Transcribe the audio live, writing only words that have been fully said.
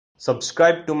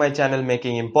Subscribe to my channel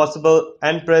Making Impossible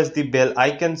and press the bell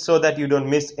icon so that you don't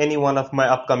miss any one of my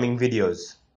upcoming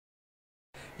videos.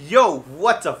 Yo,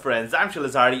 what's up friends? I'm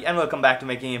Shilazari and welcome back to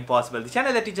Making Impossible, the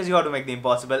channel that teaches you how to make the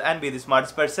impossible and be the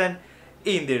smartest person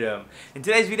in the room. In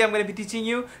today's video, I'm going to be teaching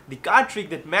you the card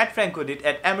trick that Matt Franco did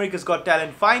at America's Got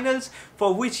Talent finals,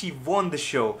 for which he won the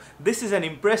show. This is an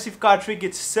impressive card trick.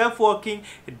 It's self-working.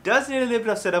 It does need a little bit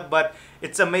of setup, but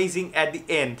it's amazing at the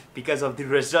end because of the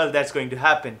result that's going to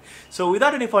happen. So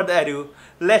without any further ado,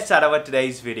 let's start our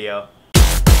today's video.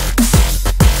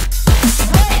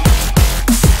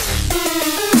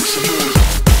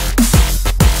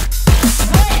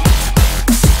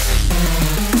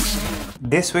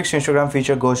 This week's Instagram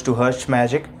feature goes to Hirsch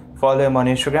Magic. Follow him on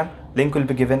Instagram. Link will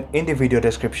be given in the video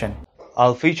description.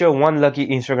 I'll feature one lucky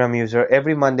Instagram user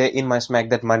every Monday in my Smack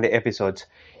That Monday episodes.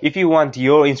 If you want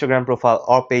your Instagram profile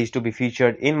or page to be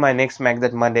featured in my next Smack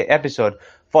That Monday episode,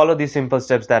 follow the simple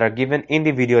steps that are given in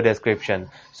the video description.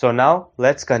 So now,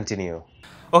 let's continue.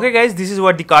 Okay guys, this is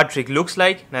what the card trick looks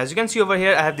like. Now as you can see over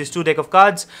here, I have this 2 deck of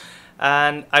cards.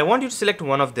 And I want you to select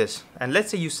one of this, and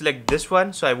let's say you select this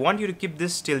one, so I want you to keep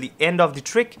this till the end of the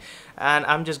trick, and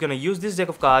I'm just going to use this deck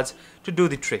of cards to do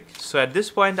the trick. So at this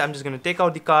point I'm just going to take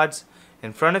out the cards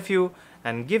in front of you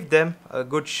and give them a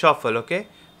good shuffle. Okay,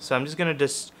 so I'm just going to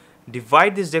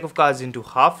divide this deck of cards into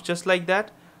half just like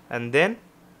that, and then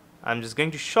I'm just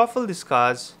going to shuffle these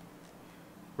cards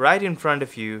right in front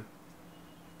of you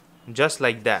just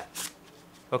like that.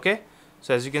 Okay,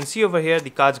 so as you can see over here,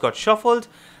 the cards got shuffled.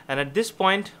 And at this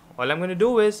point, all I'm going to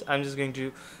do is I'm just going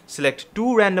to select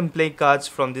 2 random playing cards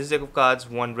from this deck of cards,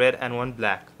 one red and one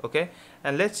black. Okay,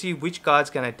 and let's see which cards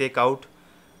can I take out.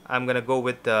 I'm going to go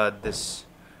with this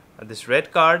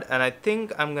red card, and I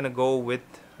think I'm going to go with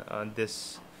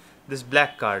this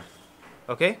black card.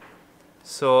 Okay,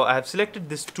 so I have selected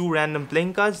these 2 random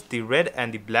playing cards, the red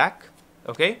and the black.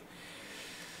 Okay,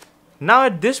 now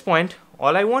at this point,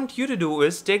 all I want you to do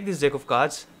is take this deck of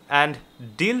cards and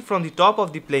deal from the top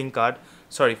of the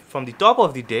from the top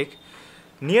of the deck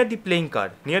near the playing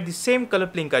card, near the same color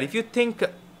playing card. If you think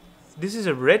this is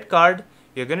a red card,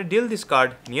 you're going to deal this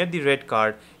card near the red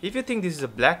card. If you think this is a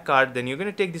black card, then you're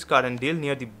going to take this card and deal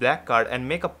near the black card and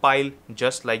make a pile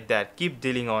just like that. Keep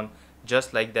dealing on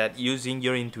just like that using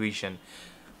your intuition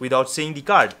without seeing the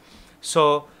card.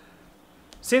 So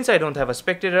since I don't have a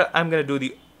spectator, I'm going to do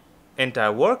the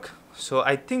entire work. So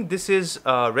I think this is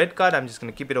a red card. I'm just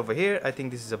going to keep it over here. I think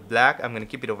this is a black. I'm going to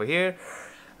keep it over here.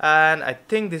 And I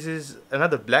think this is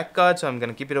another black card. So I'm going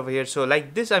to keep it over here. So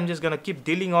like this, I'm just going to keep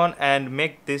dealing on and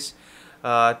make this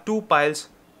 2 piles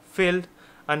filled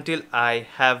until I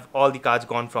have all the cards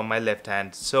gone from my left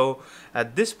hand. So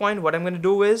at this point, what I'm going to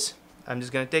do is I'm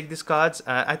just going to take these cards.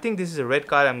 I think this is a red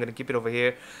card. I'm going to keep it over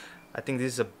here. I think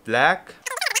this is a black.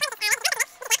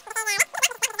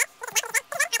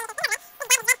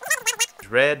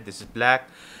 Red, this is black.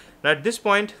 Now at this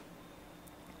point,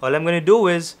 all I'm going to do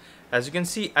is, as you can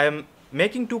see, I'm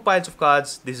making 2 piles of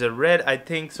cards. This is a red, I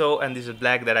think so, and this is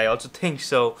black that I also think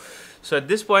so. So at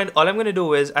this point, all I'm going to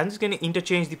do is I'm just going to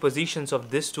interchange the positions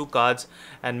of these 2 cards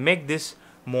and make this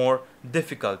more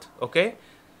difficult. Okay,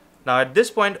 now at this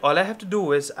point, all I have to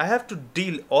do is I have to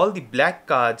deal all the black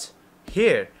cards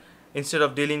here instead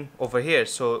of dealing over here.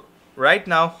 So right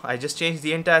now I just changed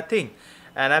the entire thing,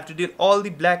 and I have to deal all the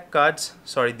black cards,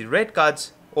 the red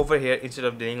cards over here instead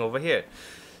of dealing over here.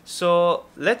 So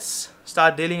let's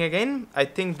start dealing again. I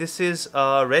think this is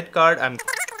a red card.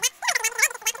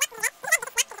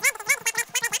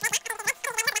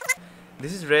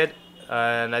 This is red,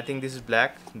 and I think this is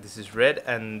black. This is red,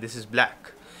 and this is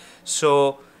black.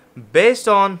 So based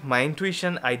on my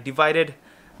intuition, I divided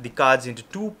the cards into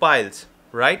 2 piles,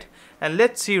 right? And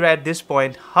let's see right at this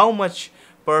point how much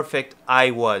perfect I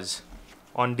was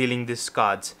on dealing these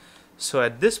cards. So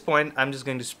at this point, I'm just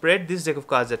going to spread this deck of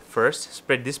cards at first,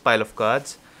 spread this pile of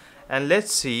cards, and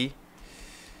let's see.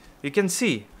 You can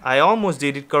see I almost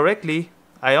did it correctly.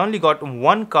 I only got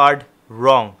 1 card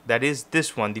wrong, that is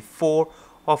this one, the 4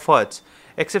 of hearts.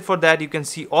 Except for that, you can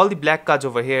see all the black cards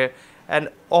over here and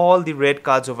all the red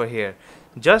cards over here.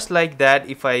 Just like that,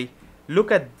 if I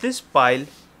look at this pile,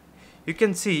 you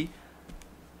can see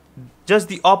just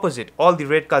the opposite, all the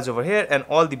red cards over here and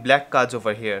all the black cards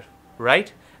over here,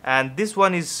 right? And this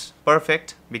one is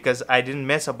perfect because I didn't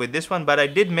mess up with this one, but I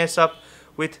did mess up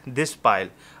with this pile.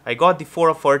 I got the 4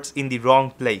 of hearts in the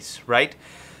wrong place, right?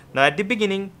 Now at the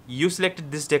beginning, you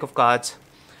selected this deck of cards.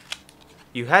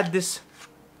 You had this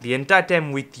the entire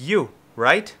time with you,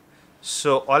 right?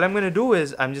 So all I'm going to do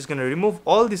is I'm just going to remove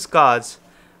all these cards.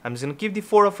 I'm just going to keep the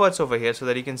 4 of hearts over here so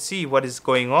that you can see what is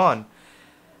going on.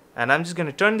 And I'm just going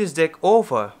to turn this deck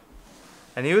over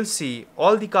and you will see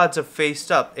all the cards are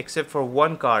faced up except for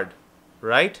one card,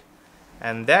 right?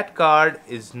 And that card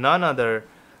is none other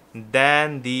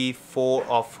than the Four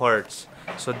of Hearts.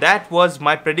 So that was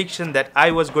my prediction, that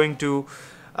I was going to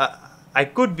I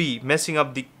could be messing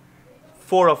up the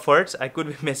Four of Hearts. I could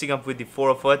be messing up with the Four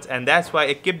of Hearts, and that's why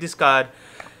I kept this card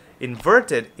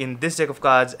inverted in this deck of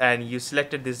cards. And you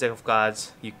selected this deck of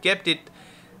cards, you kept it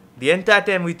the entire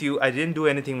time with you. I didn't do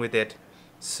anything with it.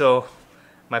 So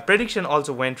my prediction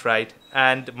also went right,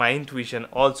 and my intuition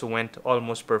also went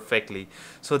almost perfectly.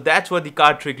 So that's what the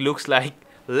card trick looks like.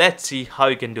 Let's see how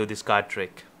you can do this card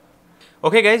trick.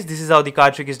 Okay guys, this is how the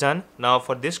card trick is done. Now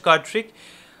for this card trick,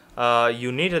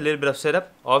 you need a little bit of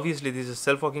setup. Obviously this is a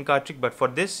self-working card trick, but for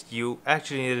this you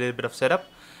actually need a little bit of setup,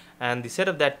 and the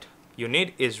setup that you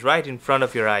need is right in front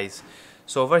of your eyes.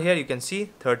 So over here you can see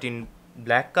 13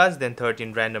 black cards, then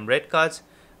 13 random red cards,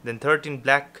 then 13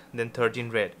 black, then 13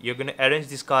 red. You're going to arrange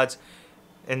these cards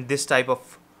in this type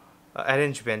of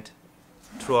arrangement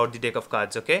throughout the deck of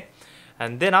cards, okay?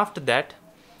 And then after that,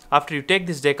 after you take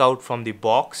this deck out from the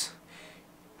box,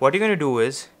 what you're going to do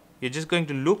is you're just going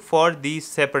to look for the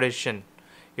separation.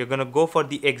 You're going to go for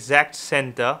the exact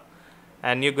center,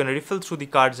 and you're going to riffle through the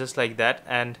cards just like that.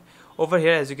 And over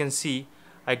here, as you can see,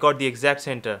 I got the exact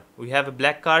center. We have a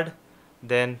black card,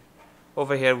 then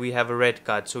over here we have a red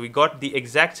card. So we got the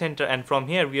exact center, and from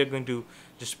here we are going to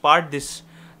just part this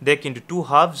deck into two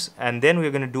halves, and then we're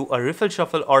going to do a riffle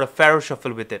shuffle or a pharaoh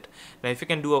shuffle with it. Now if you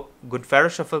can do a good pharaoh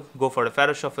shuffle, go for a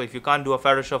pharaoh shuffle. If you can't do a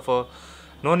pharaoh shuffle,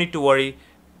 no need to worry.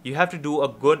 You have to do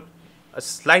a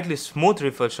slightly smooth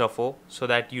riffle shuffle so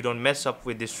that you don't mess up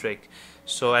with this trick.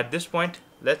 So at this point,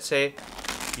 let's say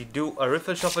you do a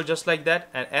riffle shuffle just like that,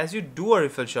 and as you do a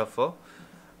riffle shuffle,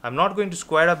 I'm not going to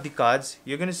square up the cards.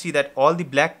 You're going to see that all the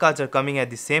black cards are coming at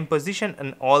the same position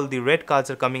and all the red cards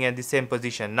are coming at the same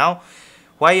position. Now,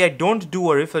 why I don't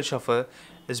do a riffle shuffle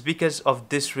is because of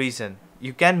this reason.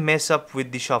 You can mess up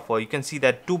with the shuffle. You can see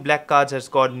that two black cards has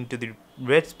gone into the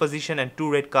red position and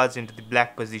two red cards into the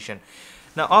black position.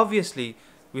 Now, obviously,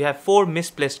 we have four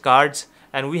misplaced cards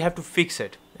and we have to fix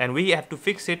it. And we have to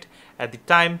fix it at the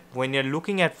time when you're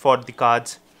looking at for the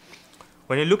cards,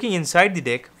 when you're looking inside the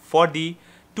deck for the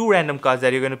two random cards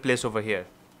that you're going to place over here.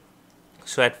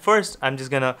 So at first I'm just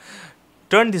going to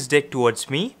turn this deck towards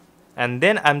me, and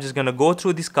then I'm just going to go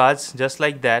through these cards just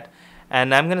like that,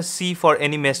 and I'm going to see for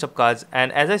any messed up cards.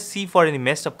 And as I see for any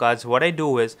messed up cards, what I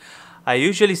do is I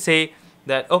usually say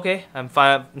that okay, I'm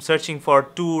searching for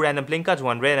two random playing cards,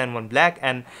 one red and one black,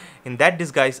 and in that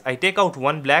disguise I take out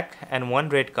one black and one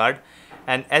red card.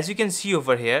 And as you can see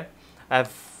over here, I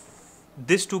have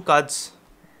these two cards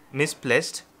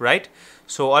misplaced, right?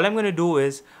 So all I'm going to do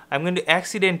is I'm going to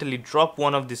accidentally drop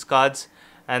one of these cards,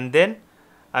 and then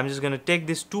I'm just going to take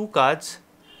these two cards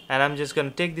and I'm just going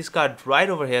to take this card right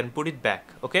over here and put it back,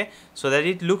 okay? So that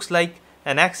it looks like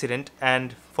an accident,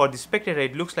 and for the spectator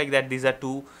it looks like that these are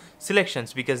two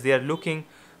selections because they are looking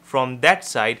from that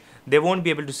side. They won't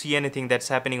be able to see anything that's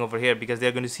happening over here because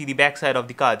they're going to see the back side of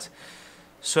the cards.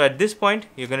 So at this point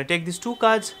you're going to take these two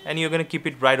cards and you're going to keep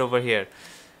it right over here.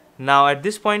 Now at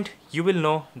this point you will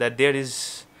know that there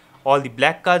is all the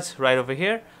black cards right over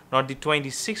here, not the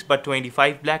 26 but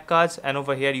 25 black cards, and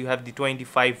over here you have the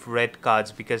 25 red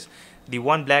cards because the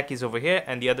one black is over here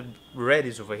and the other red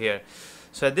is over here.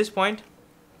 So at this point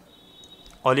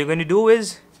all you're going to do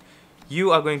is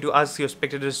you are going to ask your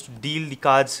spectators to deal the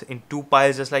cards in two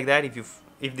piles just like that.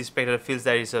 If the spectator feels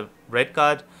that it's a red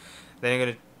card, then you're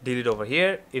going to deal it over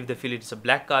here. If they feel it's a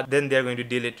black card, then they're going to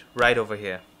deal it right over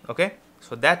here, okay?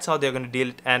 So that's how they're going to deal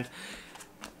it. And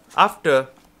after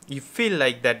you feel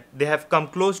like that they have come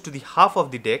close to the half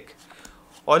of the deck,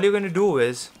 all you're going to do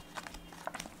is,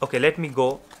 okay, let me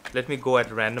go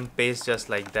at random pace just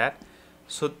like that.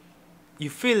 So you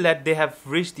feel that they have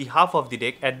reached the half of the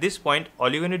deck. At this point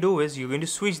all you're going to do is you're going to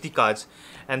switch the cards,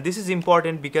 and this is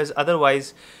important because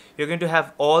otherwise you're going to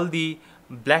have all the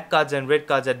black cards and red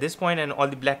cards at this point and all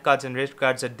the black cards and red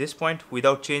cards at this point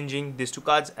without changing these two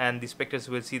cards, and the spectators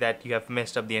will see that you have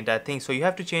messed up the entire thing. So you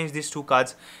have to change these two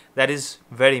cards. That is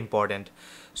very important.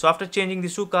 So after changing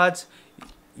these two cards,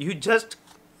 you just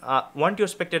want your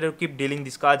spectator to keep dealing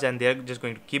these cards, and they're just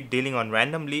going to keep dealing on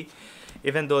randomly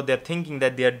even though they're thinking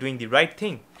that they are doing the right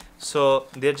thing. So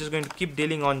they're just going to keep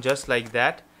dealing on just like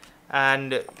that,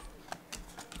 and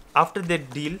after they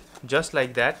deal just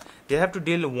like that, they have to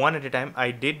deal one at a time.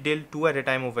 I did deal two at a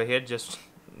time over here just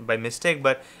by mistake,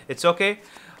 but it's okay.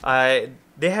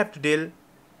 They have to deal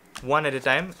one at a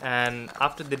time, and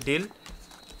after the deal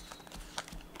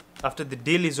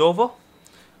is over,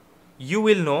 you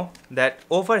will know that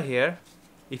over here,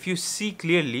 if you see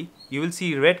clearly, you will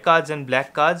see red cards and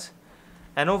black cards,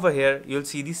 and over here you'll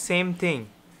see the same thing,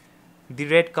 the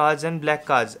red cards and black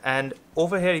cards. And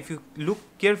over here, if you look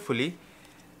carefully,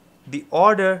 the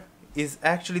order is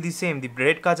actually the same. The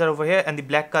red cards are over here and the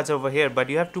black cards are over here, but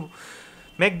you have to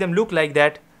make them look like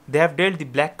that they have dealt the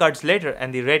black cards later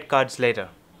and the red cards later.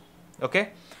 Okay,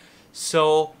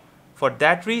 so for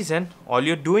that reason, all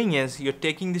you're doing is you're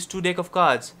taking these two deck of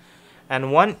cards,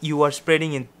 and one you are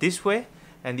spreading in this way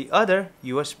and the other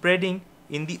you are spreading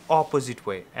in the opposite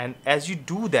way. And as you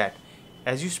do that,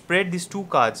 as you spread these two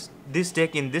cards, this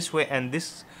deck in this way and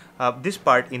this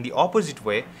part in the opposite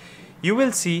way, you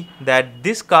will see that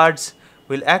these cards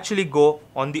will actually go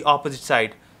on the opposite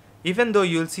side. Even though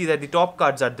you will see that the top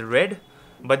cards are the red,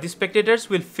 but the spectators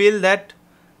will feel that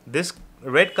this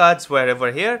red cards were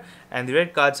over here and the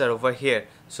red cards are over here.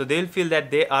 So they will feel that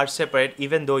they are separate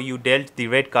even though you dealt the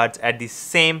red cards at the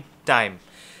same time.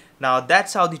 Now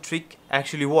that's how the trick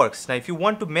actually works. Now if you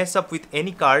want to mess up with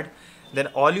any card, then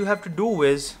all you have to do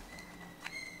is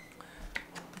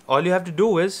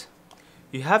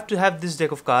you have to have this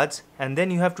deck of cards, and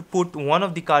then you have to put one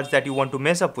of the cards that you want to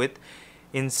mess up with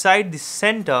inside the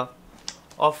center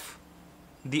of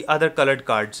the other colored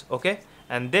cards. Okay,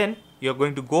 and then you're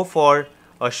going to go for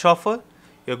a shuffle.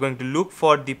 You're going to look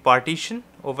for the partition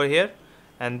over here,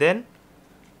 and then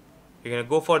you're going to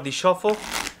go for the shuffle,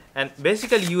 and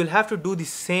basically you will have to do the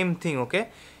same thing. Okay,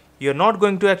 you're not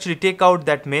going to actually take out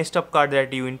that messed up card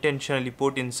that you intentionally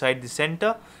put inside the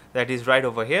center, that is right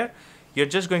over here. You're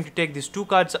just going to take these two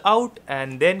cards out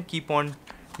and then keep on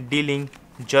dealing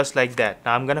just like that.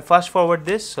 Now I'm gonna fast forward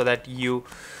this so that you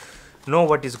know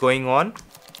what is going on.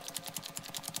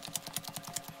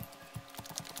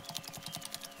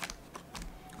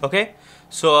 Okay,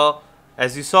 so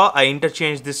as you saw, I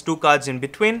interchanged these two cards in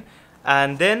between,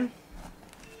 and then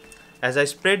as I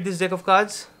spread this deck of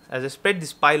cards, as I spread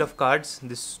this pile of cards,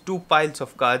 these two piles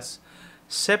of cards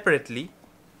separately,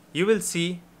 you will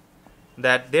see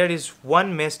that there is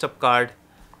one messed up card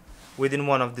within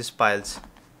one of these piles.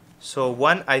 So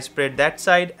one I spread that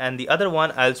side and the other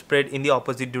one I'll spread in the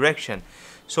opposite direction.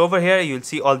 So over here you'll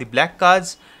see all the black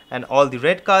cards and all the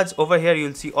red cards. Over here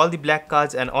you'll see all the black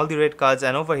cards and all the red cards,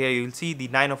 and over here you'll see the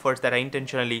 9 of hearts that I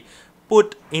intentionally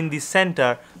put in the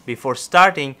center before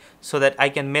starting so that I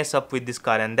can mess up with this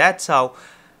card. And that's how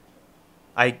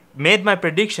I made my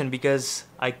prediction, because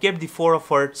I kept the 4 of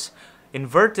hearts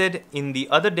inverted in the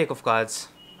other deck of cards.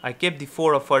 I kept the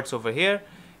 4 of hearts over here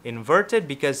inverted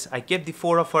because I kept the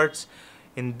 4 of hearts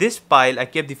in this pile. I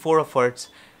kept the 4 of hearts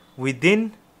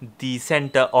within the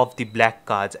center of the black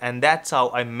cards, and that's how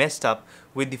I messed up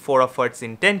with the 4 of hearts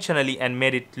intentionally and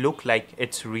made it look like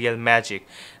it's real magic.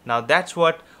 Now that's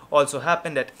what also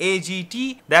happened at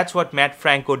AGT. That's what Matt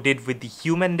Franco did with the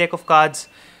human deck of cards,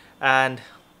 and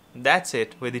that's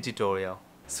it with the tutorial.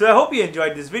 So I hope you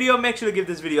enjoyed this video. Make sure to give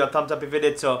this video a thumbs up if you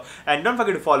did so, and don't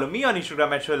forget to follow me on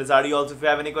Instagram at Shoelizardi. Also, if you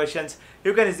have any questions,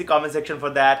 you can use the comment section for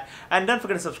that, and don't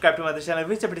forget to subscribe to my other channel,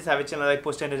 which is Savage channel. I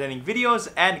post entertaining videos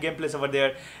and gameplays over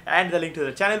there, and the link to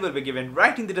the channel will be given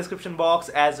right in the description box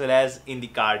as well as in the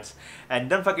cards. And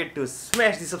don't forget to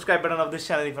smash the subscribe button of this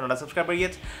channel if you're not a subscriber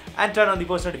yet, and turn on the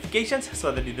post notifications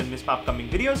so that you don't miss my upcoming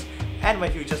videos and my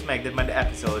future Smack That Monday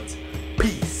episodes.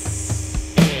 Peace.